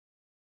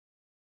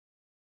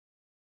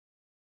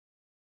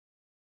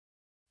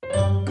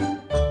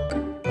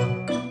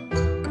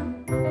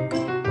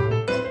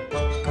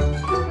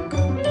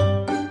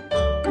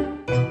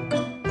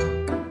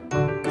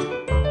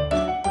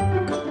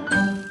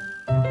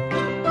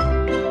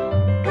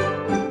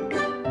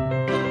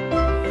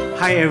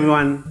Hi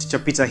everyone, Teacher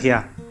Peter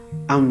here.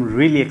 I'm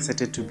really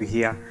excited to be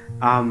here.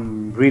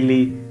 I'm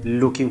really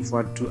looking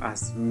forward to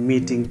us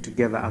meeting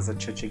together as a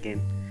church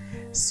again.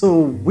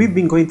 So we've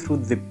been going through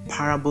the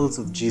parables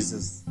of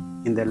Jesus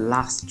in the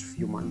last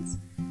few months.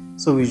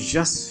 So we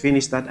just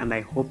finished that and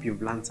I hope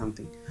you've learned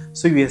something.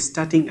 So we are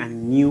starting a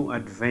new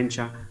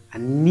adventure, a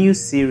new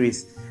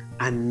series,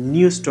 a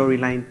new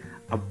storyline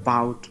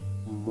about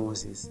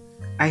Moses.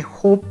 I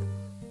hope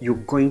you're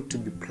going to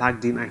be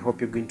plugged in. I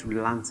hope you're going to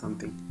learn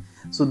something.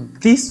 So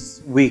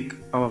this week,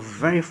 our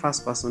very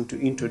first person to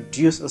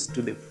introduce us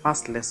to the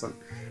first lesson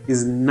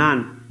is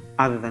none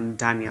other than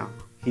Daniel.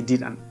 He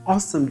did an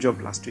awesome job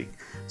last week.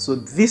 So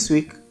this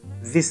week,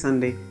 this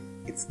Sunday,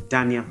 it's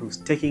Daniel who's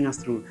taking us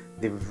through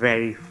the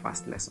very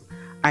first lesson.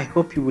 I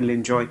hope you will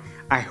enjoy.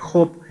 I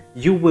hope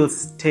you will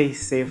stay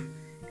safe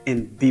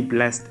and be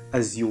blessed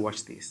as you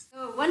watch this.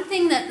 So one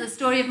thing that the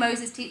story of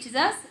Moses teaches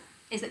us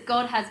is that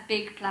God has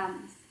big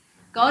plans.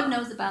 God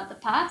knows about the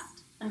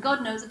past and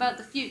God knows about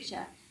the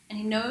future. And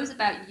he knows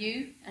about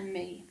you and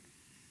me.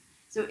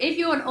 So if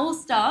you're an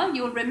all-star,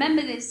 you'll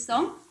remember this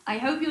song. I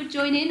hope you'll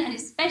join in, and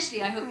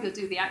especially I hope you'll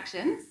do the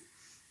actions.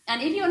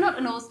 And if you're not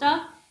an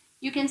all-star,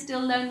 you can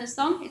still learn the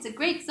song. It's a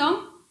great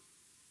song.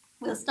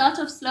 We'll start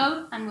off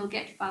slow and we'll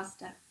get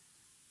faster.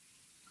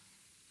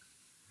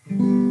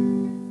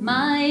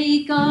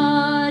 My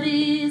God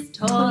is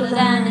taller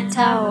than a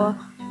tower,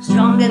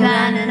 stronger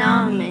than an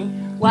army,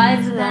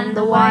 wiser than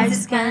the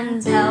wisest can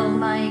tell.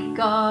 My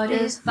God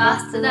is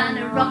faster than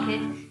a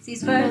rocket,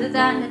 sees further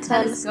than a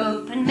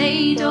telescope, and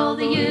made all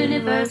the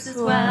universe as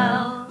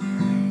well.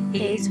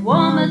 He's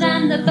warmer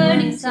than the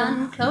burning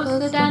sun,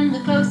 closer than the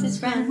closest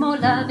friend, more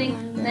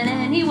loving than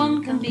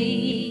anyone can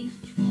be.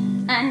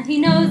 And he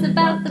knows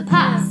about the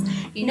past,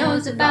 he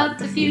knows about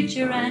the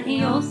future, and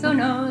he also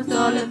knows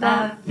all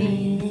about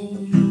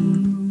me.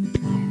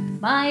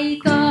 My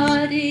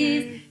God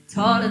is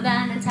taller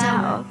than a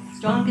tower,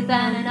 stronger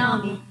than an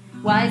army,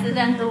 wiser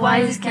than the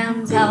wisest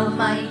can tell.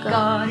 My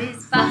God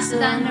is faster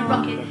than a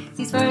rocket,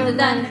 sees further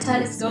than a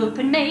telescope,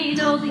 and made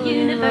all the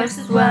universe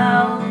as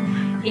well.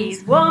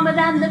 He's warmer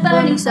than the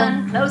burning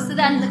sun, closer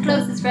than the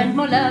closest friend,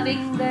 more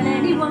loving than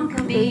anyone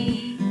can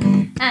be.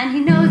 And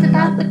he knows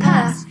about the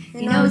past,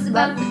 he knows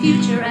about the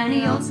future, and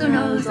he also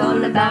knows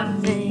all about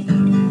me.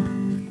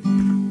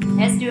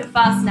 Let's do it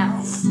fast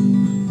now.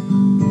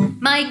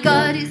 My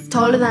God is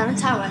taller than a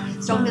tower,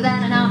 stronger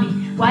than an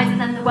army, wiser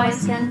than the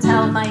wisest can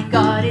tell. My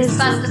God is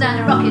faster than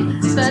a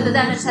rocket, sees further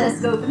than a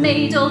telescope, and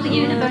made all the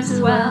universe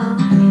as well.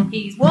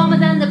 He's warmer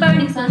than the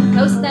burning sun,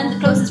 closer than the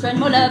closest friend,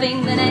 more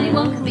loving than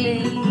anyone can be.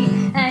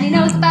 And he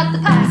knows about the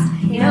past,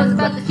 he knows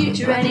about the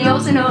future, and he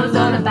also knows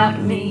all about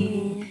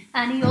me.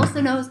 And he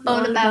also knows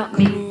all about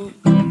me.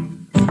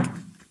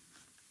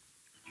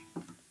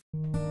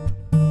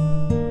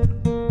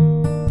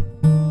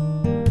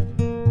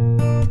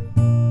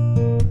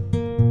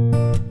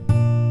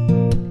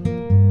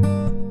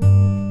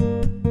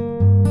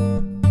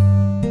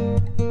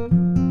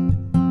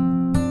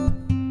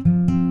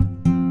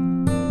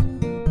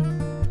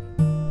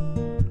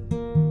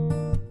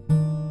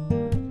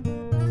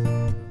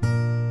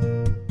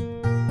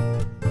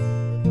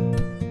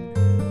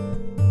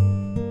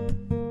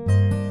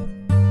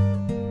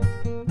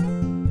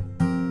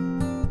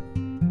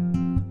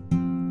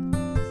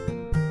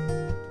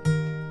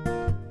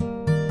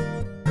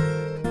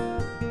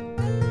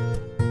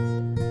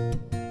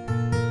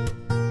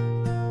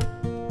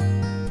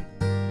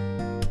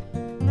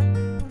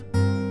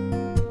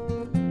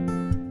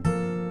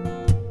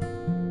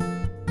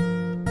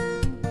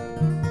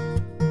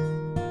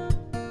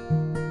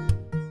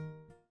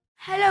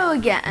 Hello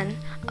again,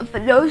 and for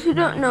those who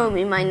don't know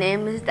me, my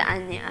name is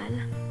Daniel.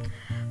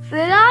 For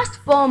the last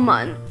 4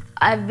 months,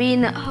 I've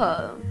been at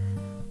home.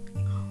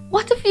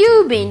 What have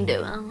you been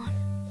doing?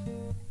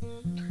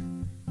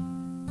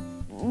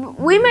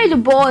 We made a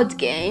board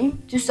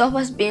game to stop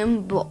us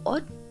being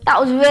bored. That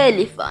was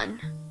really fun.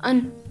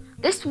 And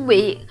this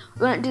week,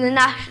 we went to the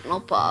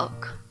national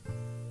park.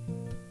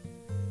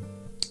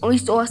 We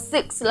saw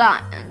 6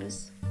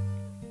 lions.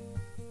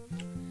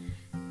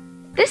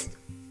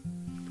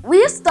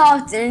 We are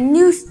starting a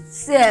new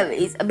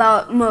series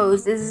about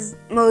Moses'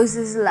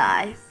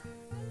 life.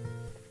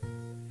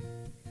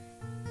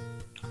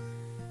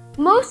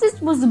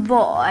 Moses was a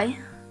boy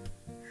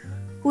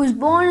who was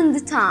born in the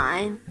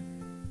time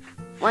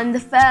when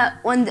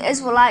the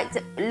Israelites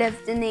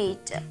lived in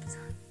Egypt.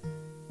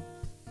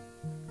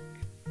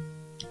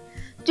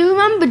 Do you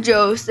remember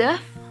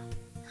Joseph?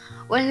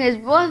 When his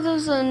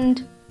brothers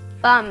and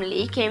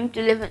family came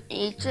to live in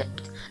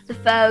Egypt, the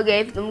Pharaoh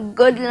gave them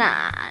good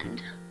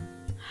land.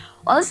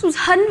 Well, this was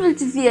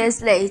hundreds of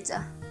years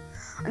later,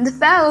 and the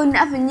Pharaoh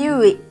never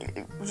knew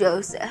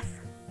Joseph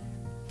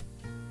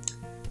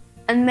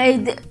and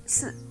made the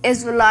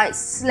Israelites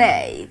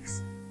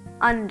slaves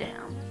under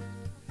him.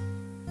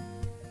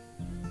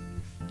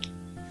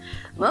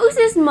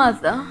 Moses'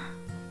 mother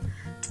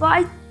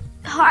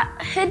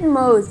hid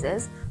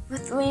Moses for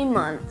 3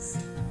 months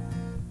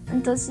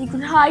until she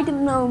could hide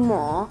him no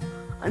more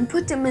and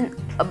put him in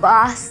a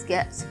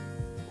basket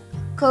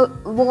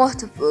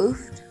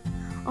waterproofed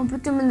and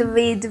put him in the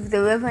reeds of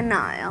the river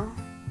Nile.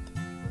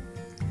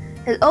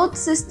 His older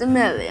sister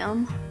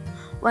Miriam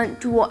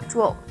went to watch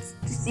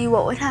to see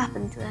what would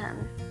happen to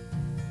him.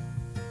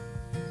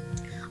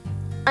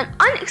 An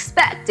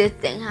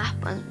unexpected thing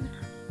happened.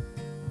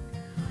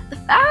 The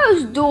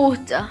Pharaoh's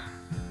daughter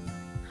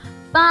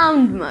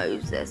found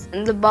Moses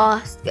in the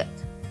basket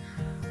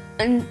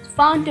and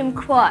found him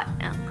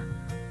crying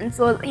and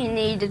saw that he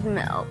needed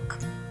milk.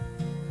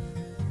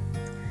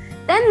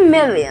 Then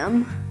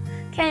Miriam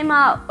came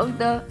out of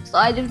the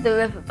side of the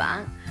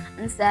riverbank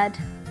and said,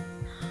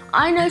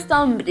 "I know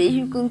somebody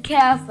who can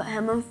care for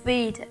him and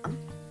feed him."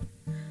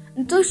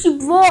 And so she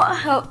brought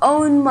her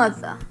own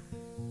mother.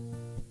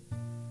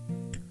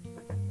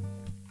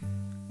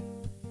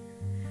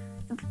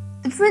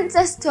 The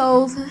princess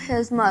told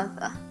his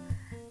mother,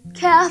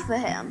 "Care for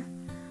him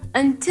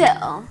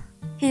until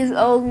he is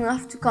old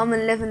enough to come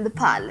and live in the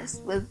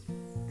palace with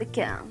the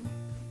king."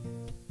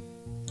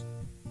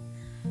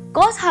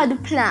 God had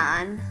a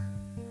plan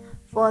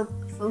for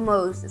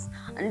Moses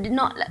and did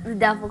not let the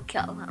devil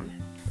kill him.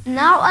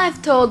 Now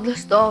I've told the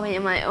story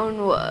in my own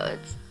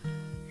words.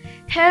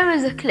 Here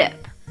is a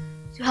clip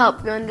to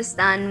help you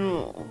understand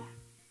more.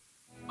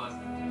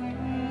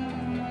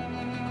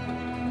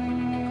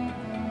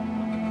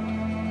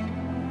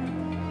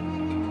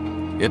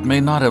 It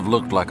may not have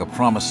looked like a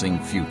promising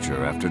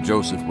future after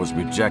Joseph was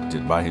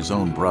rejected by his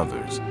own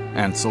brothers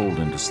and sold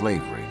into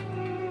slavery.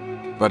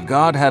 But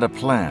God had a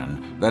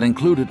plan that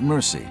included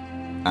mercy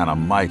and a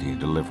mighty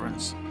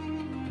deliverance.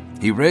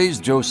 He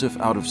raised Joseph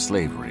out of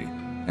slavery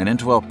and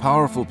into a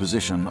powerful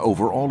position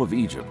over all of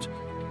Egypt,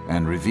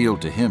 and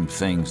revealed to him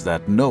things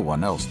that no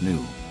one else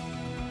knew.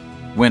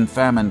 When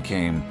famine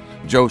came,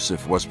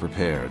 Joseph was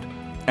prepared,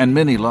 and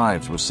many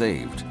lives were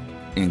saved,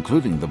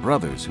 including the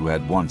brothers who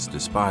had once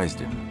despised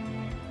him.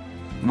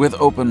 With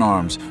open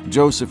arms,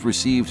 Joseph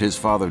received his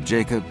father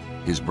Jacob,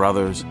 his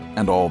brothers,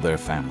 and all their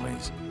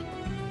families.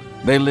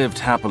 They lived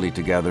happily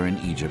together in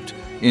Egypt,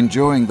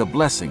 enjoying the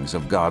blessings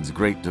of God's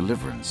great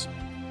deliverance.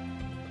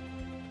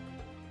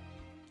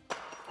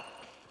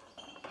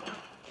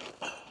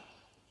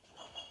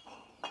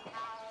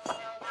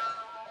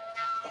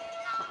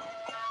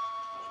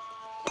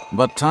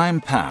 But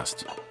time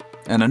passed,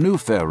 and a new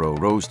Pharaoh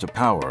rose to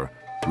power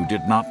who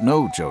did not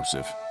know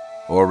Joseph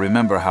or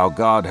remember how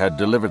God had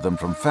delivered them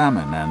from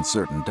famine and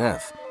certain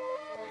death.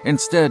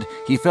 Instead,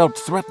 he felt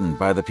threatened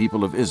by the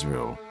people of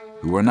Israel,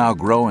 who were now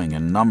growing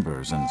in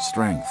numbers and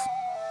strength.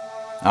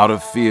 Out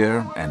of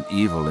fear and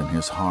evil in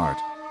his heart,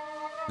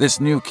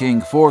 this new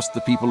king forced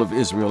the people of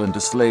Israel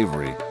into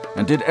slavery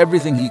and did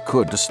everything he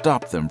could to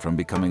stop them from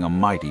becoming a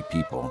mighty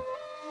people.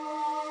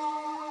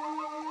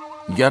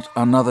 Yet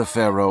another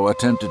Pharaoh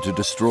attempted to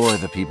destroy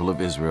the people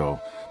of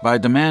Israel by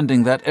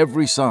demanding that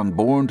every son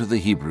born to the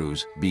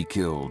Hebrews be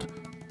killed.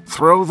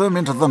 "Throw them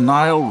into the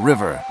Nile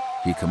River,"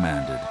 he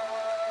commanded.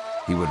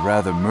 He would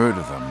rather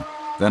murder them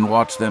than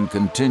watch them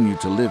continue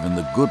to live in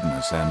the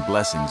goodness and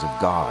blessings of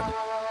God.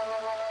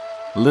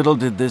 Little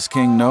did this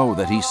king know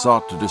that he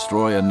sought to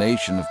destroy a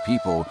nation of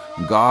people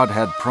God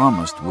had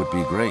promised would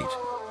be great.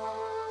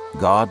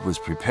 God was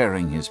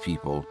preparing his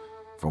people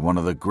for one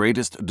of the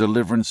greatest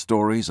deliverance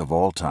stories of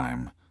all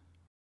time.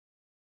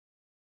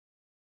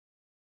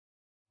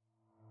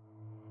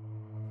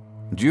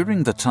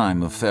 During the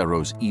time of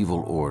Pharaoh's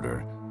evil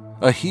order,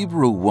 a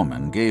Hebrew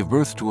woman gave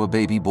birth to a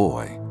baby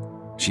boy.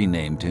 She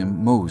named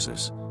him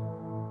Moses.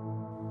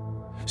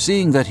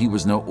 Seeing that he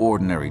was no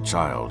ordinary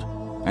child,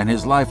 and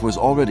his life was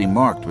already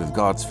marked with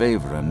God's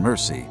favor and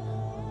mercy,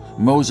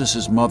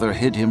 Moses' mother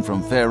hid him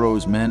from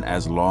Pharaoh's men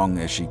as long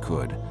as she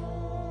could.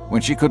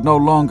 When she could no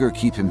longer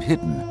keep him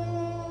hidden,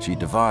 she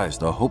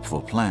devised a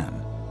hopeful plan.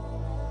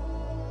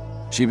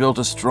 She built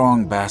a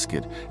strong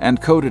basket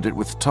and coated it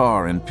with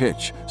tar and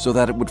pitch so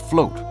that it would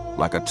float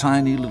like a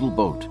tiny little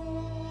boat.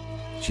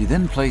 She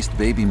then placed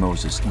baby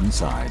Moses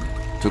inside,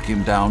 took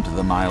him down to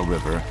the Nile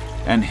River,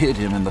 and hid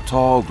him in the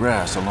tall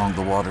grass along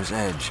the water's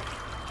edge.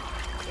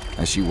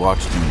 As she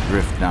watched him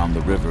drift down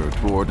the river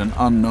toward an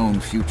unknown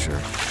future,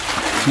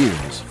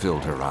 tears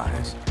filled her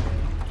eyes.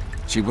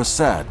 She was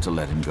sad to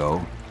let him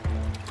go,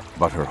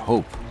 but her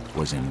hope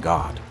was in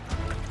God.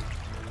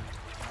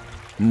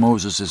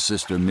 Moses'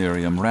 sister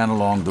Miriam ran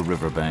along the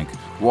riverbank,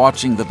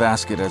 watching the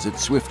basket as it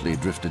swiftly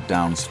drifted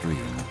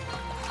downstream.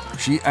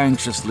 She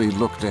anxiously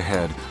looked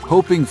ahead,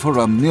 hoping for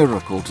a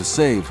miracle to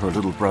save her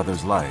little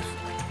brother's life.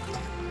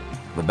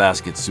 The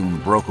basket soon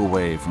broke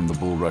away from the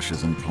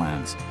bulrushes and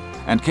plants,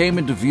 and came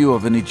into view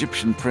of an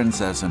Egyptian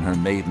princess and her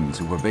maidens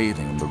who were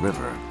bathing in the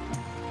river.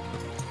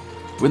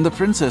 When the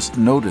princess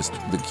noticed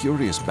the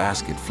curious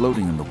basket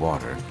floating in the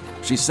water,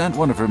 she sent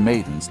one of her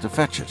maidens to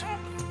fetch it.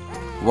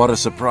 What a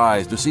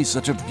surprise to see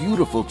such a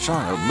beautiful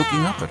child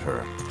looking up at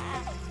her.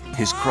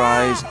 His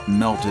cries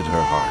melted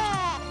her heart.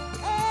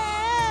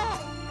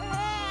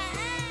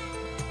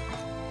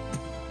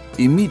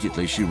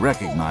 Immediately she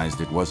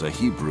recognized it was a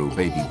Hebrew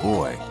baby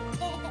boy.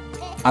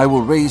 "I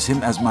will raise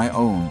him as my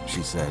own,"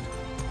 she said,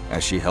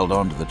 as she held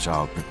on to the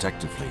child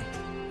protectively.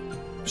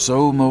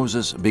 So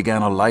Moses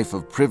began a life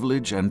of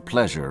privilege and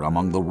pleasure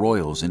among the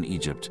royals in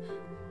Egypt.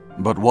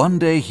 But one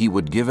day he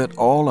would give it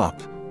all up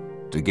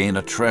to gain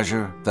a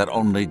treasure that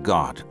only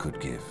God could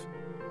give.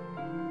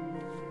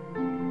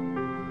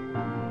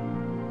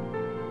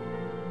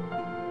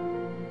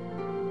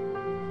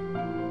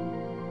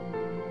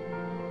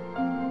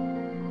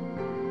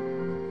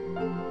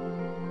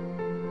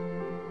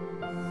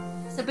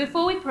 So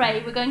before we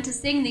pray, we're going to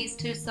sing these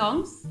two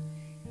songs.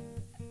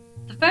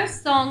 The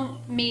first song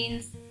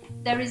means,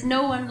 "There is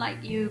no one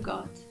like you,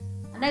 God."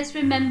 And let's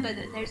remember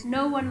that there's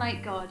no one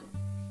like God,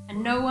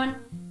 and no one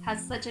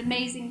has such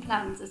amazing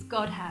plans as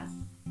God has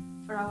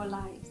for our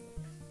lives.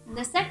 And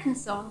the second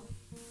song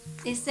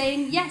is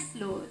saying, "Yes,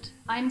 Lord."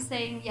 I'm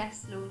saying,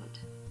 "Yes, Lord."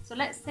 So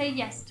let's say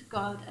yes to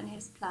God and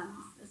His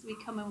plans as we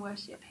come and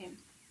worship Him.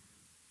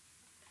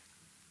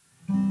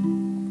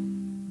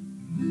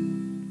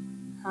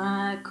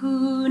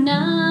 Hakuna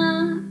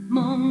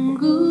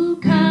Mungu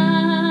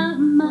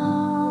kama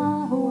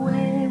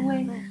wewe,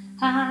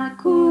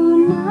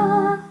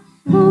 hakuna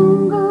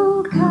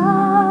Mungu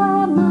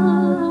kama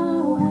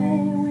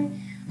wewe,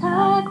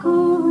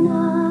 hakuna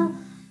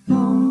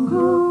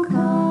Mungu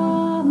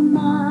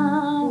kama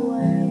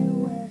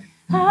wewe,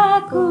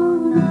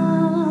 hakuna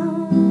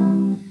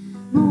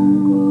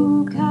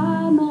Mungu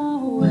kama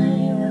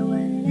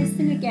wewe. Let's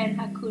sing again,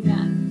 hakuna.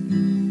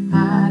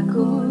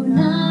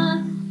 Hakuna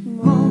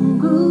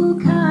Mungu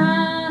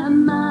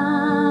kama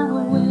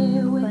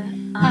wewe,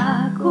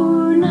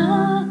 hakuna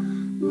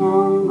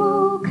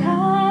Mungu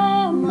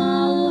kama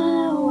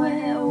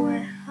wewe,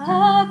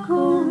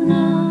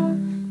 hakuna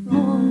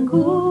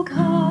Mungu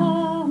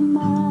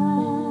kama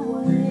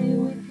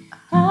wewe,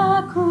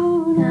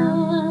 hakuna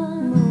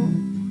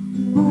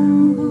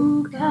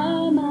Mungu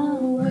kama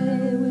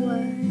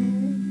wewe.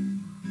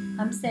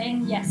 I'm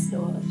saying yes,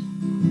 Lord.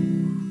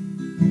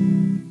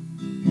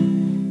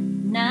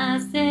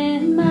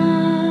 Nasema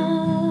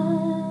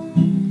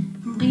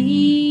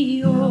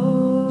ndio,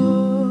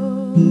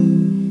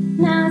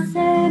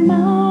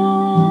 nasema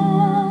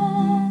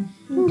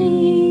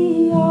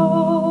ndio,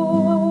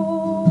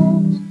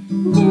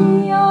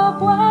 ndio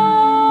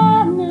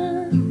Bwana,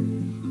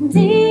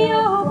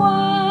 ndio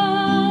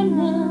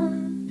Bwana,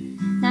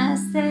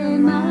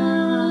 nasema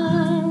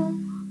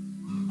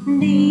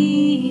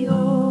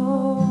ndio.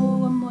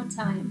 One more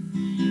time.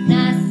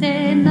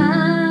 Nasema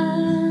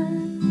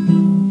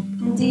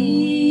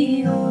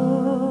ndio,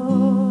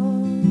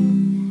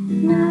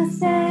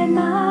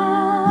 nasema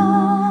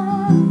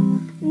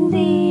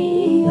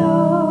ndio,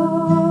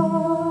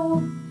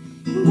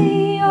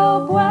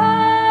 ndio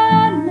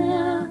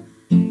Bwana,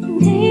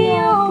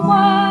 ndio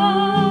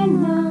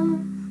Bwana,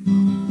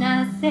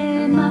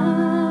 nasema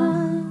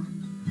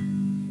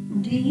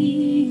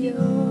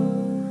ndio,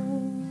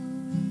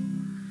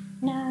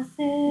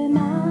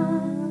 nasema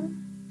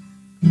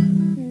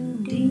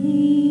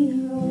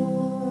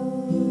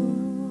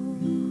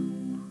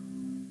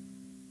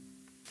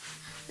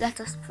Let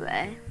us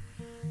pray.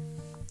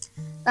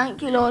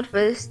 Thank you, Lord, for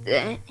this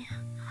day.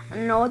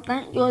 And Lord,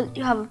 thank you that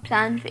you have a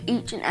plan for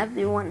each and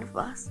every one of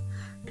us.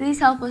 Please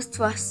help us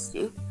trust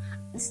you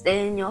and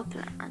stay in your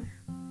plan.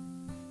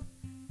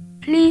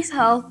 Please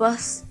help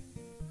us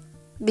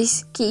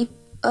keep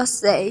us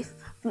safe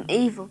from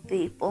evil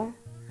people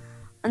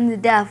and the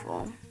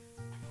devil.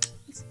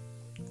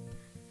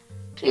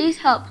 Please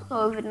help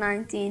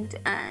COVID-19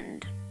 to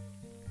end.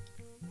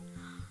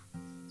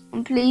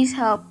 And please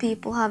help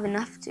people have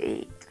enough to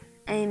eat.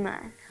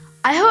 Amen.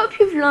 I hope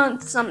you've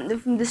learned something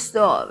from the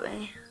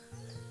story.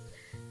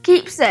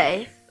 Keep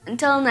safe.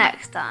 Until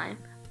next time.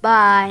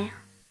 Bye.